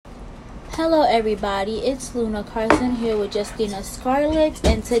Hello everybody, it's Luna Carson here with Justina Scarlett,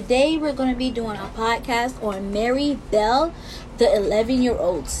 and today we're going to be doing a podcast on Mary Bell, the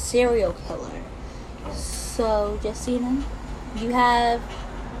 11-year-old serial killer. So, Justina, do you have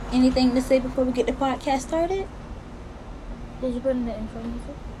anything to say before we get the podcast started? Did you put in the intro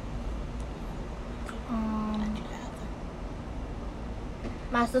music?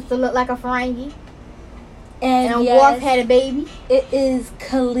 My sister looked like a Ferengi. And yes, Wolf had a baby. It is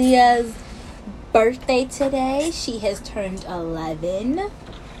Kalia's birthday today. She has turned 11.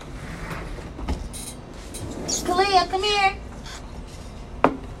 Kalia, come here.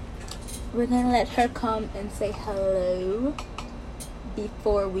 We're going to let her come and say hello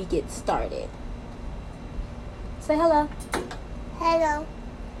before we get started. Say hello. Hello.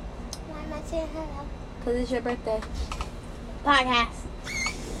 Why am I saying hello? Because it's your birthday. Podcast.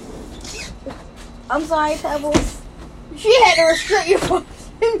 I'm sorry, Pebbles. She had to restrict your phone.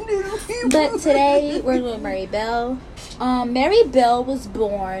 But today we're doing Mary Bell. Mary Bell was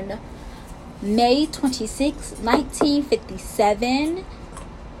born May 26, 1957.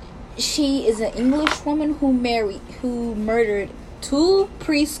 She is an English woman who murdered 2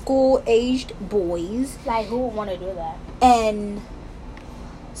 preschool-aged boys. Like, who would want to do that? And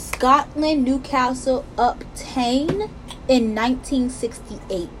Scotland, Newcastle, Upton in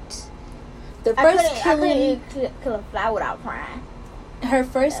 1968. The first killing. I couldn't kill a fly without crying. Her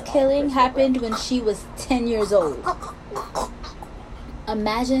first killing happened when she was 10 years old.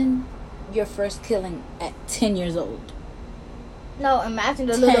 Imagine your first killing at 10 years old. No, imagine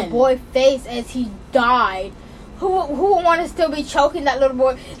the little boy face as he died. Who would want to still be choking that little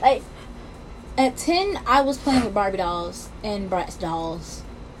boy? Like, at 10, I was playing with Barbie dolls and Bratz dolls.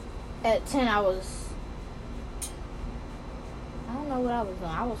 At 10, I don't know what I was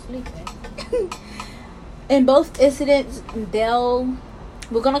doing. I was sleeping. In both incidents, Bell,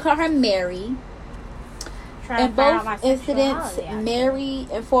 we're going to call her Mary. In both incidents, Mary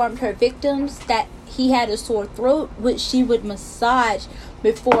informed her victims that he had a sore throat, which she would massage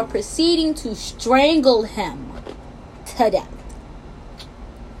before proceeding to strangle him to death.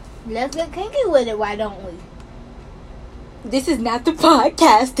 Let's get kinky with it, why don't we? This is not the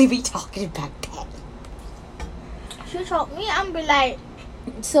podcast to be talking about that. She told me, I'm be like,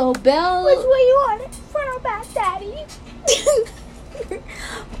 so Bell, which way you want it? Front or back, daddy?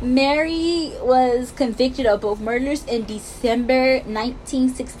 Mary was convicted of both murders in December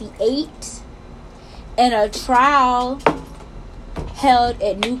 1968, and a trial held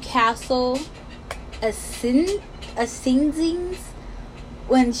at Newcastle Assizes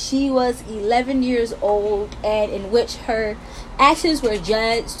when she was 11 years old, and in which her actions were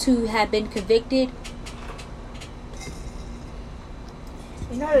judged to have been convicted.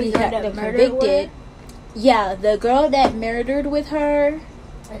 You know the girl that murdered with? Yeah, the girl that murdered with her.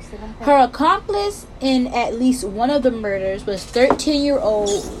 Her accomplice in at least one of the murders was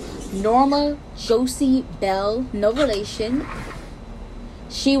 13-year-old Norma Josie Bell, no relation.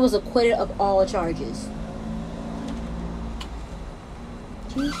 She was acquitted of all charges.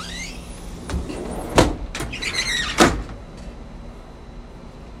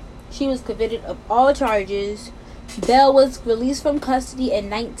 She was convicted of all charges. Bell was released from custody in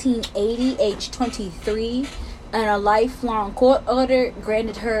 1980, age 23, and a lifelong court order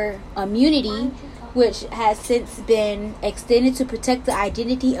granted her immunity, which has since been extended to protect the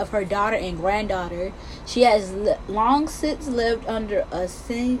identity of her daughter and granddaughter. She has long since lived under a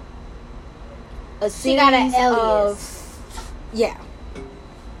series she got an alias. Yeah.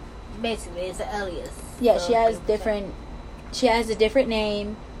 Basically, it's an alias. Yeah, she has a different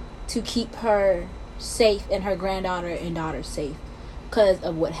name to keep her safe and her granddaughter and daughter safe because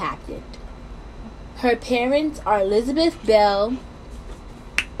of what happened. Her parents are Elizabeth Bell,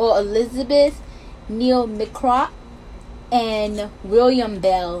 or Elizabeth Neal McCraw, and William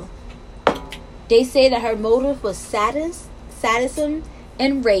Bell. They say that her motive was sadism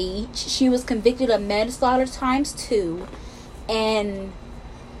and rage. She was convicted of manslaughter ×2, and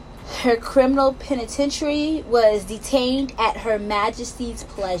her criminal penitentiary was detained at Her Majesty's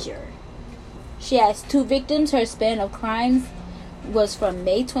pleasure. She has 2 victims. Her span of crimes was from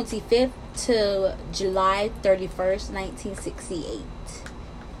May 25th to July 31st, 1968.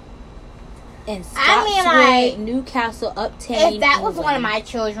 In Scottswood, Newcastle, Upton. If that was one of my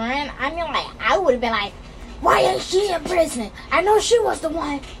children, I would have been like, why ain't she in prison? I know she was the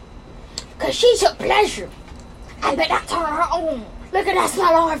one. Because she took pleasure. I bet that's on her own. Look at that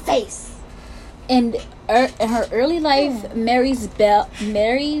smile on her face. In her early life, Mary's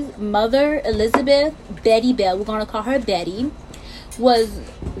mother, Elizabeth Betty Bell, we're going to call her Betty, was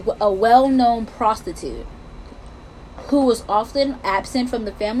a well-known prostitute who was often absent from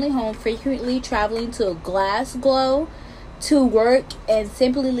the family home, frequently traveling to Glasgow to work and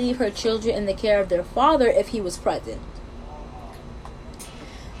simply leave her children in the care of their father if he was present.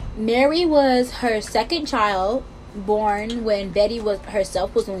 Mary was her second child, born when Betty was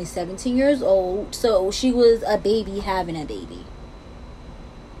only 17 years old, so she was a baby having a baby.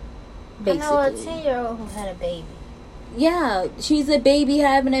 Basically. I know a 10-year-old who had a baby. Yeah, she's a baby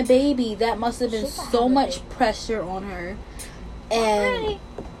having a baby. That must have been so much pressure on her. And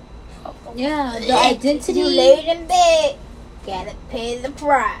yeah, the identity. You laid in bed, gotta pay the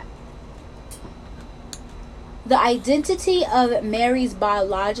price. The identity of Mary's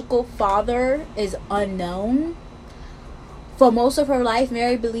biological father is unknown. For most of her life,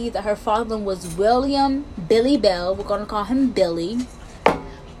 Mary believed that her father was William Billy Bell. We're going to call him Billy.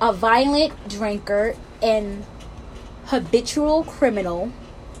 A violent drinker and habitual criminal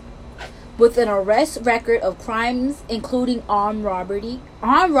with an arrest record of crimes including armed robbery.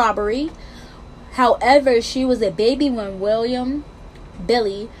 However, she was a baby when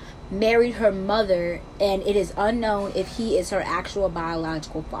Billy married her mother, and it is unknown if he is her actual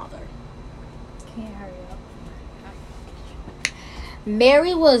biological father. Can you hurry up?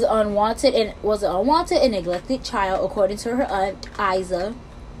 Mary was an unwanted and neglected child, according to her aunt Isa.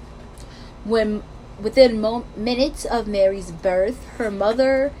 Within minutes of Mary's birth, her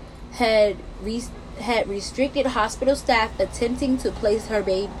mother had restricted hospital staff attempting to place her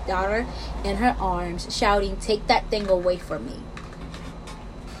baby daughter in her arms, shouting, "Take that thing away from me."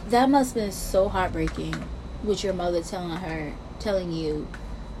 That must have been so heartbreaking, with your mother telling you,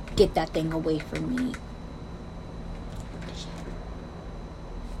 "Get that thing away from me."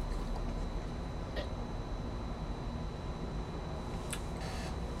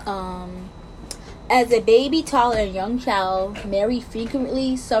 As a baby, toddler, and young child, Mary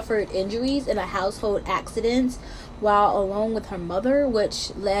frequently suffered injuries in a household accidents while alone with her mother,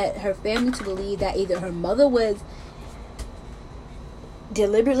 which led her family to believe that either her mother was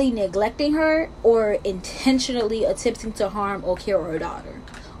deliberately neglecting her or intentionally attempting to harm or kill her daughter.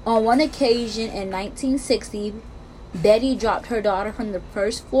 On one occasion in 1960, Betty dropped her daughter from the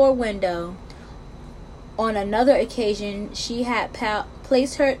first floor window. On another occasion, she had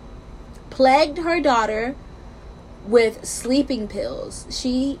plagued her daughter with sleeping pills.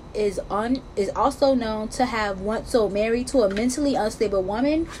 She is also known to have once sold Mary to a mentally unstable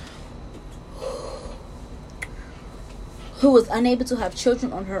woman who was unable to have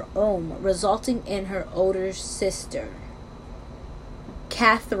children on her own, resulting in her older sister,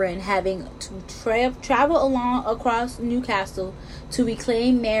 Catherine, having to travel across Newcastle to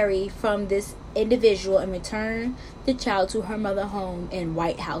reclaim Mary from this individual and return the child to her mother home in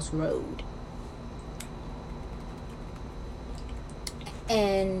White House Road.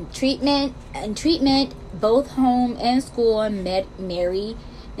 And treatment, both home and school, met Mary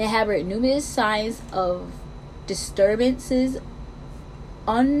and harbored numerous signs of disturbances,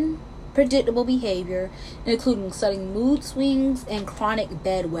 unpredictable behavior, including sudden mood swings and chronic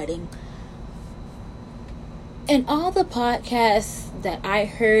bedwetting. And all the podcasts that I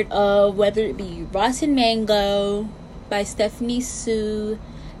heard of, whether it be Rotten Mango by Stephanie Sue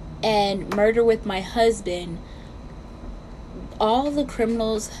and Murder with My Husband, all the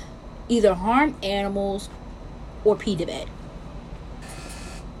criminals either harm animals or pee the bed.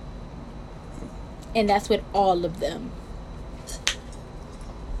 And that's with all of them.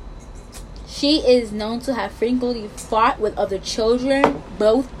 She is known to have frequently fought with other children,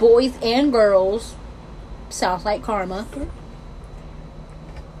 both boys and girls. Sounds like karma.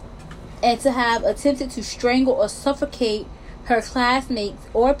 And to have attempted to strangle or suffocate her classmates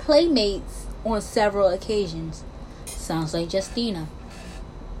or playmates on several occasions. Sounds like Justina.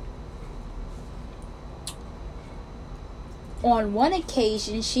 On one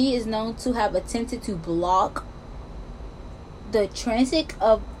occasion, she is known to have attempted to block the transit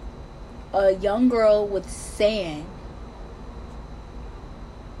of a young girl with sand.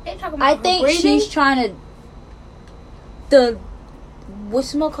 I think she's trying to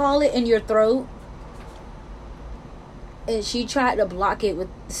whatchamacallit in your throat, and she tried to block it with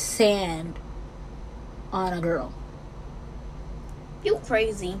sand on a girl. You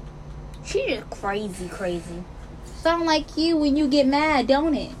crazy. She just crazy. Sound like you when you get mad,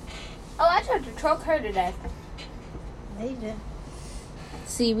 don't it? Oh, I tried to choke her to death. They did.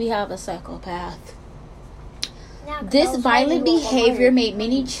 See, we have a psychopath. This violent behavior made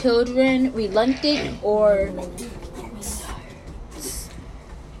many children reluctant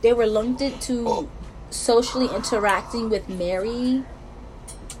to socially interacting with Mary.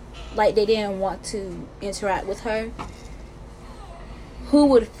 Like they didn't want to interact with her. She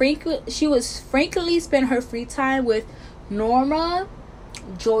would frequently spend her free time with Norma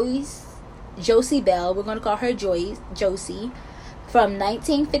Josie Bell, we're going to call her Josie, from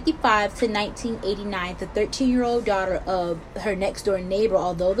 1955 to 1989, the 13-year-old daughter of her next-door neighbor.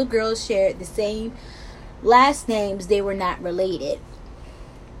 Although the girls shared the same last names, they were not related.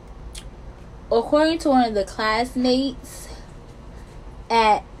 According to one of the classmates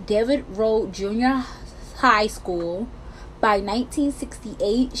at David Road Junior High School, by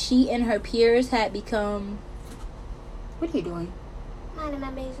 1968, she and her peers had become... What are you doing? Minding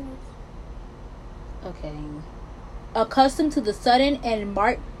my business. Okay. Accustomed to the sudden and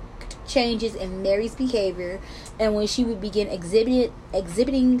marked changes in Mary's behavior, and when she would begin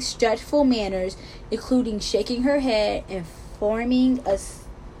exhibiting stressful manners, including shaking her head and forming a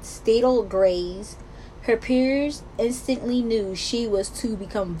statal graze, her peers instantly knew she was to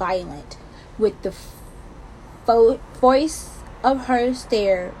become violent, with the voice of her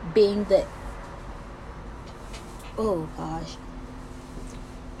stare being the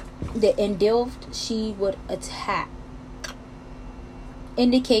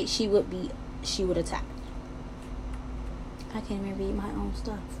indicate she would attack. I can't even read my own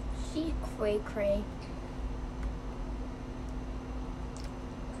stuff. She cray.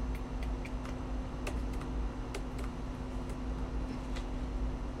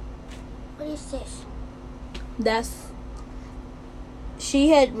 What is this? She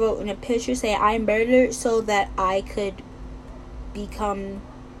had wrote in a picture saying, "I murdered so that I could become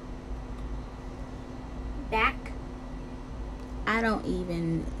back." I don't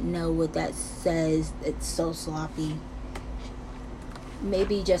even know what that says. It's so sloppy.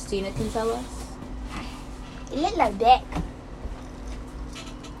 Maybe Justina can tell us. It looked like back.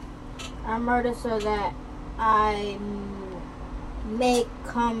 I murdered so that I may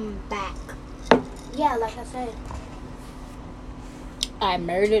come back. Yeah, like I said. I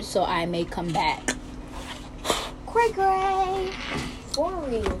murdered so I may come back. Cray. 4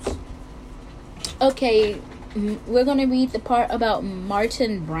 reels. Okay, we're going to read the part about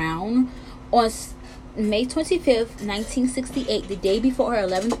Martin Brown. On May 25th, 1968, the day before her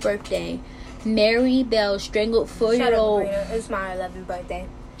 11th birthday, Mary Bell strangled 4-year-old... It's my 11th birthday.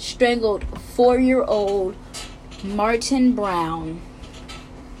 Strangled 4-year-old Martin Brown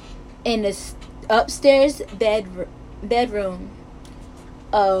in the upstairs bedroom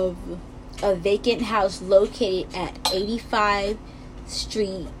of a vacant house located at 85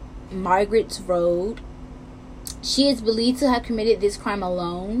 Street, Margaret's Road. She is believed to have committed this crime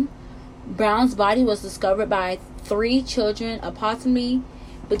alone. Brown's body was discovered by 3 children approximately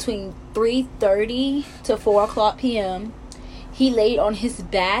between 3:30 to 4 o'clock p.m. He laid on his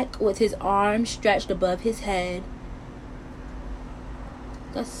back with his arms stretched above his head.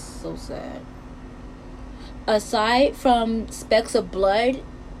 That's so sad. Aside from specks of blood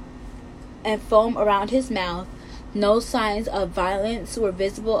and foam around his mouth, no signs of violence were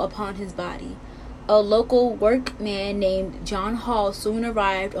visible upon his body. A local workman named John Hall soon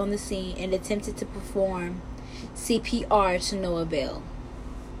arrived on the scene and attempted to perform CPR to no avail.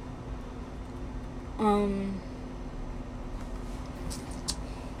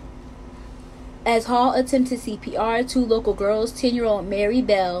 As Hall attempted CPR, 2 local girls, 10-year-old Mary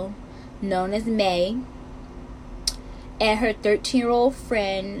Bell, known as May, and her 13-year-old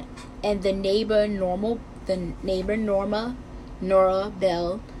friend, and the neighbor Nora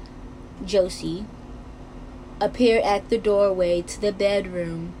Bell, Josie, appeared at the doorway to the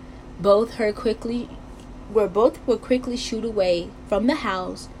bedroom. Both were quickly shooed away from the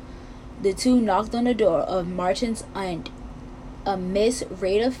house. The 2 knocked on the door of Martin's aunt, a Miss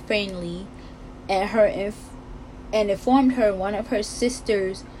Rada Friendly, and informed her one of her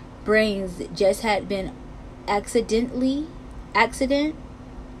sister's brains just had been accident.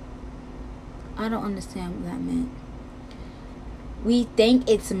 I don't understand what that meant. We think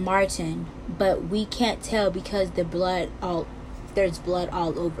it's Martin, but we can't tell because there's blood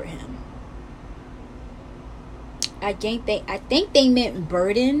all over him. I think they meant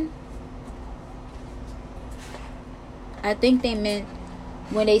burden. I think they meant,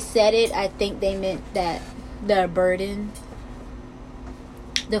 when they said it, I think they meant that their burden.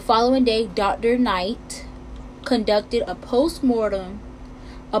 The following day, Dr. Knight conducted a post-mortem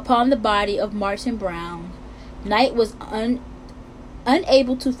upon the body of Martin Brown. Knight was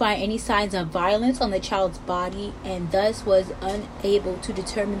unable to find any signs of violence on the child's body and thus was unable to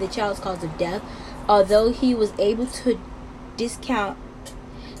determine the child's cause of death. Although he was able to discount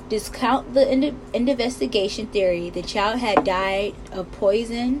the investigation theory, the child had died of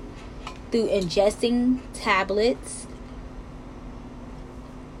poison through ingesting tablets,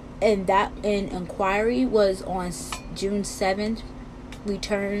 and that an inquiry was on June 7th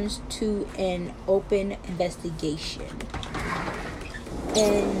returns to an open investigation.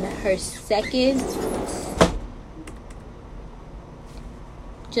 In her second...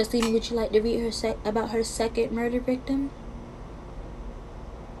 Justine, would you like to read her about her second murder victim?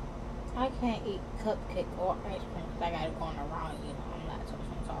 I can't eat cupcake or ice cream because I gotta go on around, you know, I'm lactose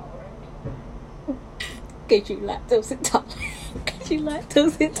intolerant. Get you lactose intolerant. Get you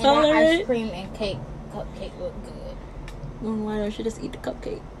lactose And intolerant. ice cream and cupcake look good. Well, why don't you just eat the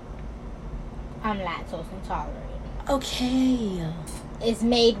cupcake? I'm lactose intolerant. Okay. It's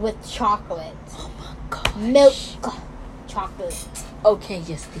made with chocolate. Oh my gosh. Milk chocolate. Okay,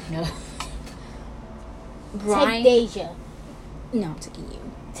 Justina. Take Deja. No, I'm taking you.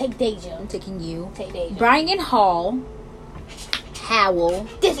 Take Deja. I'm taking you. Take Deja. Brian Howell.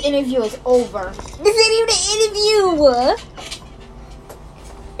 This interview is over. This ain't even an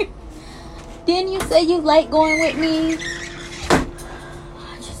interview. Didn't you say you like going with me?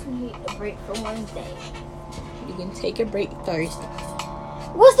 I just need a break for Wednesday. You can take a break Thursday.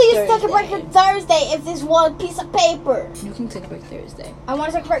 What's the use of taking a break for Thursday if there's one piece of paper? You can take a break Thursday. I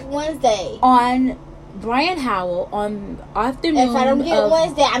want to take a break Wednesday. On Brian Howell on afternoon. If I don't get it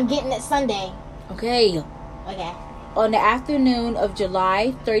Wednesday, I'm getting it Sunday. Okay. Okay. On the afternoon of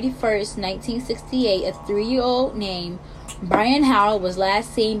July 31st, 1968, a 3-year-old named Brian Howell was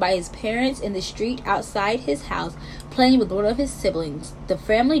last seen by his parents in the street outside his house playing with one of his siblings, the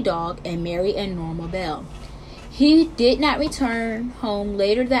family dog, and Mary and Norma Bell. He did not return home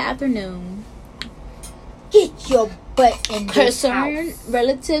later that afternoon. Get your butt in this Concerned house.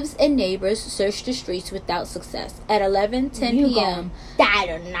 relatives and neighbors searched the streets without success. At 11:10 You p.m., gonna die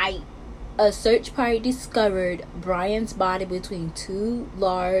tonight. a search party discovered Brian's body between two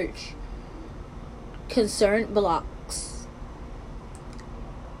large concerned blocks.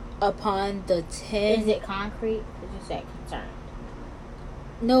 Upon the 10... Is it concrete? Did you say concerned?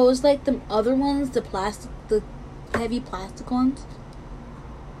 No, it's like the other ones, the heavy plastic ones.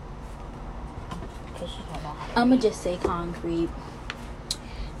 I'ma just say concrete.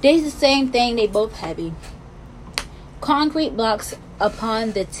 They's the same thing, they both heavy. Concrete blocks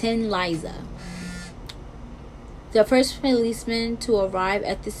upon the Tin Liza. The first policeman to arrive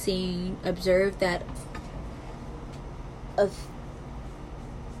at the scene observed that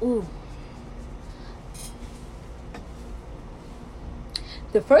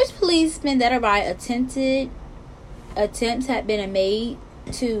The first policeman that arrived attempts had been made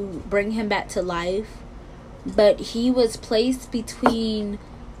to bring him back to life, but he was placed between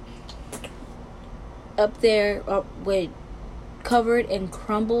with covered in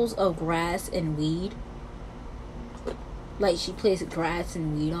crumbles of grass and weed. Like she placed grass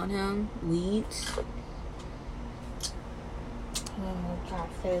and weed on him. Weeds. I'm gonna try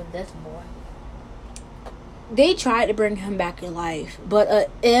to save this boy. They tried to bring him back to life, but a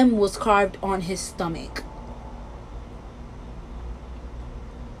M was carved on his stomach.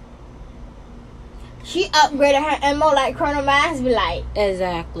 She upgraded her ammo like Colonel Mans be like.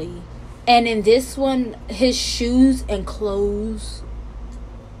 Exactly. And in this one, his shoes and clothes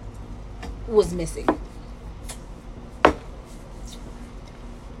was missing.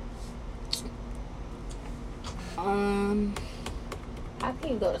 How can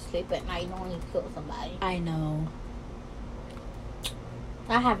you go to sleep at night knowing you killed somebody? I know.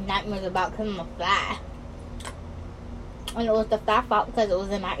 I have nightmares about killing a fly. And it was the fly fault because it was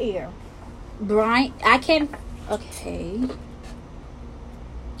in my ear. Brian, okay.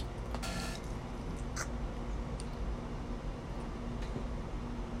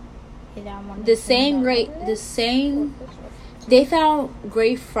 They found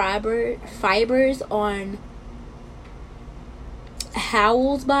gray fibers on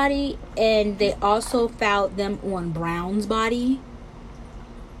Howell's body, and they also found them on Brown's body.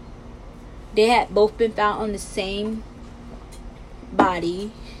 They had both been found on the same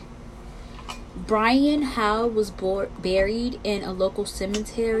body. Brian Howell was buried in a local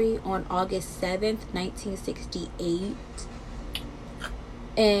cemetery on August 7th, 1968.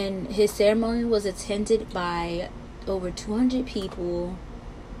 And his ceremony was attended by over 200 people,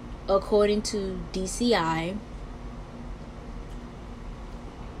 according to DCI.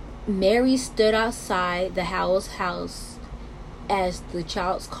 Mary stood outside the Howell's house as the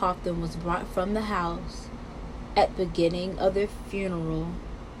child's coffin was brought from the house at the beginning of their funeral.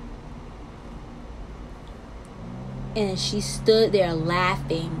 And she stood there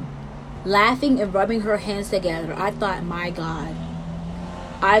laughing and rubbing her hands together. I thought, my God,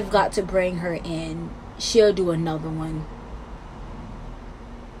 I've got to bring her in. She'll do another one.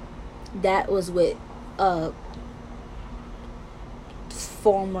 That was with a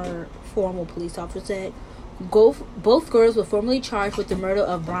former police officer said, Both girls were formally charged with the murder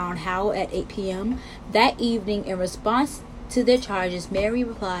of Brown Howell at 8 p.m. that evening. In response to their charges, Mary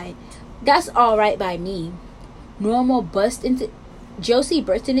replied, "That's all right by me." Josie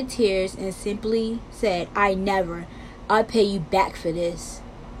burst into tears and simply said, "I never. I'll pay you back for this."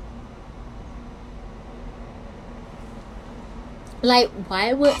 Like,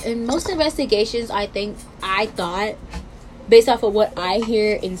 why would, in most investigations, I thought, based off of what I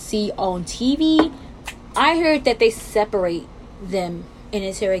hear and see on TV, I heard that they separate them in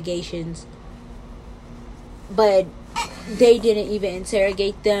interrogations. But they didn't even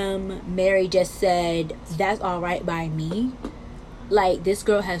interrogate them. Mary just said, "That's all right by me." Like, this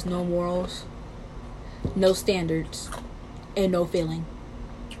girl has no morals, no standards, and no feeling.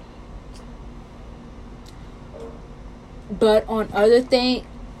 But on other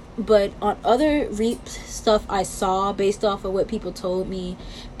REAP stuff I saw, based off of what people told me,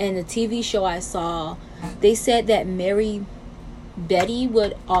 and the TV show I saw, they said that Betty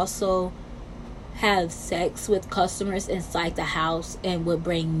would also have sex with customers inside the house and would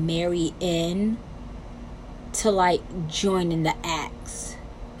bring Mary in to, like, join in the acts.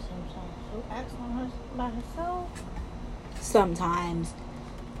 Sometimes she'll act on her by herself. Sometimes.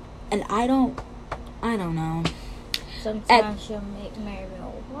 And I don't know. Sometimes she'll make Mary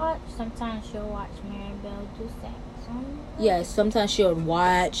Bell watch. Sometimes she'll watch Mary Bell do sex. Yes, sometimes she would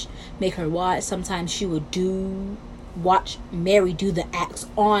make her watch. Sometimes she would watch Mary do the acts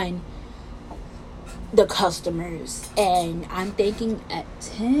on the customers. And I'm thinking at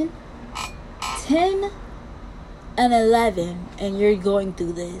 10 and 11, and you're going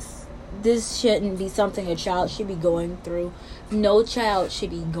through this shouldn't be something a child should be going through. No child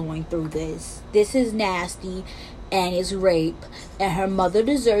should be going through this. This is nasty, and it's rape, and her mother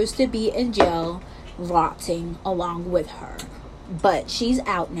deserves to be in jail rotting along with her. But she's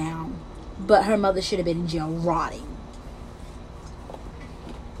out now, but her mother should have been in jail rotting.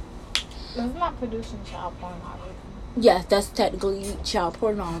 It's not producing child pornography. Yes, that's technically child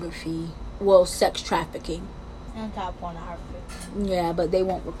pornography. Well, sex trafficking. And child pornography. Yeah, but they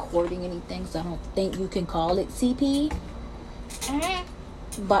weren't recording anything, so I don't think you can call it CP.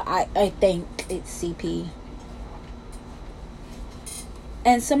 But I think it's CP.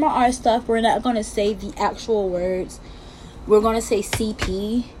 And some of our stuff, we're not going to say the actual words. We're going to say CP.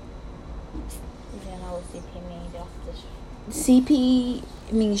 You don't know what CP means off this. CP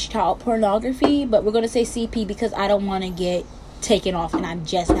means child pornography, but we're going to say CP because I don't want to get taken off, and I'm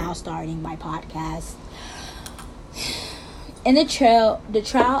just now starting my podcast. In the trial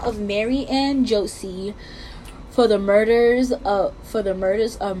of Mary and Josie for the murders of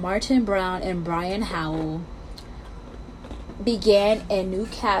Martin Brown and Brian Howell began in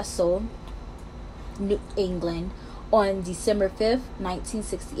Newcastle, New England, on December 5th,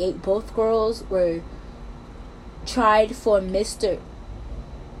 1968. Both girls were tried before Mr.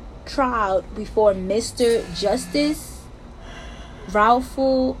 Justice Ralph.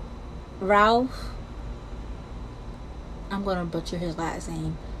 I'm gonna butcher his last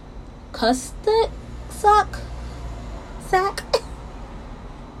name. Sack.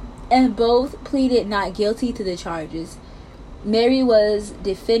 And both pleaded not guilty to the charges. Mary was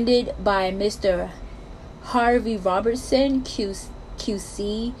defended by Mr. Harvey Robertson,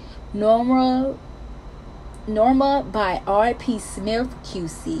 QC, Norma by R.P. Smith,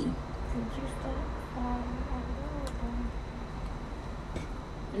 QC.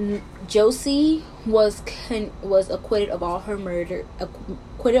 Josie was acquitted of all her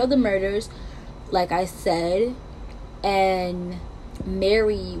acquitted of the murders, like I said, and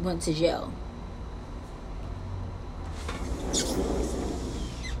Mary went to jail.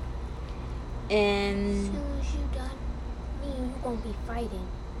 And As soon as you done, me and you gonna be fighting.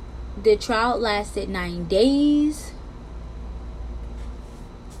 the trial lasted 9 days.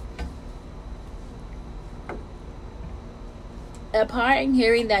 Upon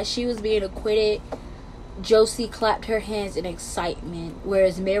hearing that she was being acquitted, Josie clapped her hands in excitement,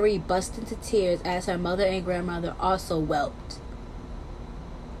 whereas Mary burst into tears as her mother and grandmother also wept.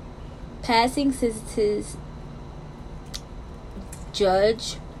 Passing sentences,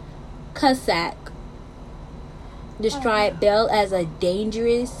 Judge Cusack described Bell as a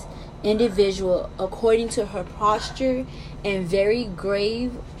dangerous individual according to her posture and very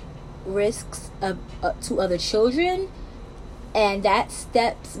grave risks to other children, and that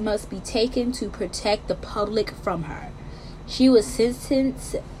steps must be taken to protect the public from her. She was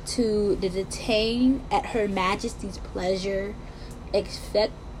sentenced to the detain at Her Majesty's pleasure,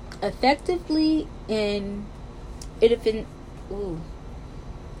 effectively in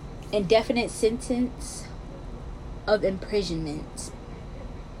indefinite sentence of imprisonment.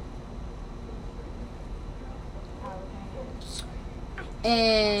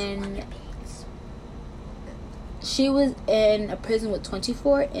 And she was in a prison with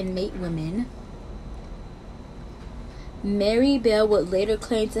 24 inmate women. Mary Bell would later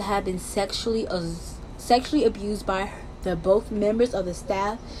claim to have been sexually abused by both members of the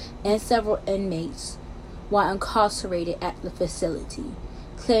staff and several inmates while incarcerated at the facility,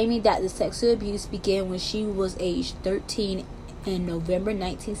 claiming that the sexual abuse began when she was aged 13 in November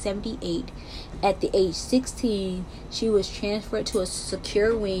 1978. At the age 16, she was transferred to a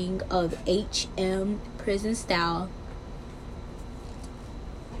secure wing of HM prison style,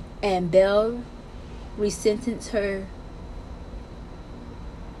 and Bell resentenced her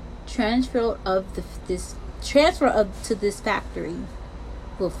transfer to this factory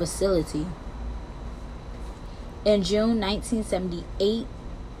facility. In June 1978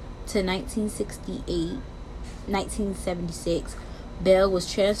 to 1976, Bell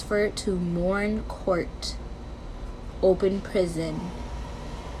was transferred to Mourne Court Open Prison.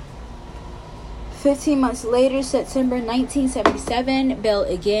 15 months later, September 1977, Bell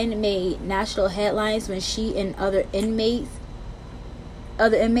again made national headlines when she and other inmate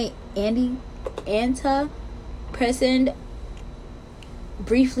Anta Preston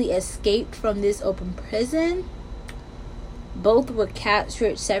briefly escaped from this open prison. Both were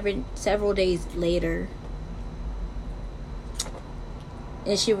captured several days later,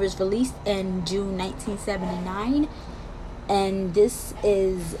 and she was released in June 1979. And this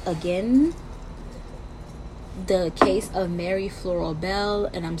is again the case of Mary Flora Bell,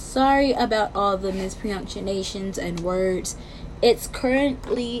 and I'm sorry about all the mispronunciations and words. It's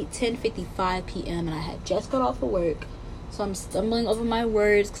currently 10:55 p.m. and I had just got off of work, so I'm stumbling over my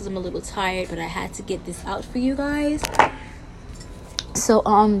words because I'm a little tired, but I had to get this out for you guys. So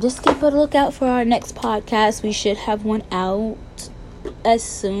just keep a lookout for our next podcast. We should have one out as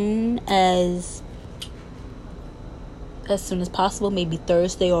soon as possible, maybe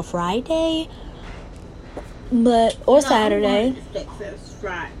Thursday or Friday, or Saturday.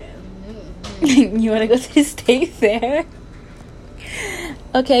 Friday. You want to go to the state fair?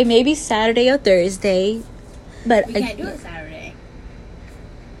 Okay, maybe Saturday or Thursday, but we can't do it Saturday.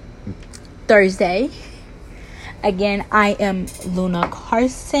 Thursday. Again, I am Luna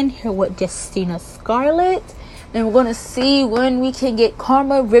Carson here with Justina Scarlett, and we're gonna see when we can get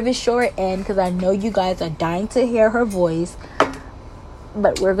Karma Rivershore in, because I know you guys are dying to hear her voice.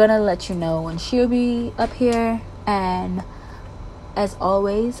 But we're gonna let you know when she'll be up here. And as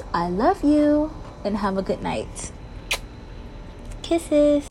always, I love you and have a good night. Kisses.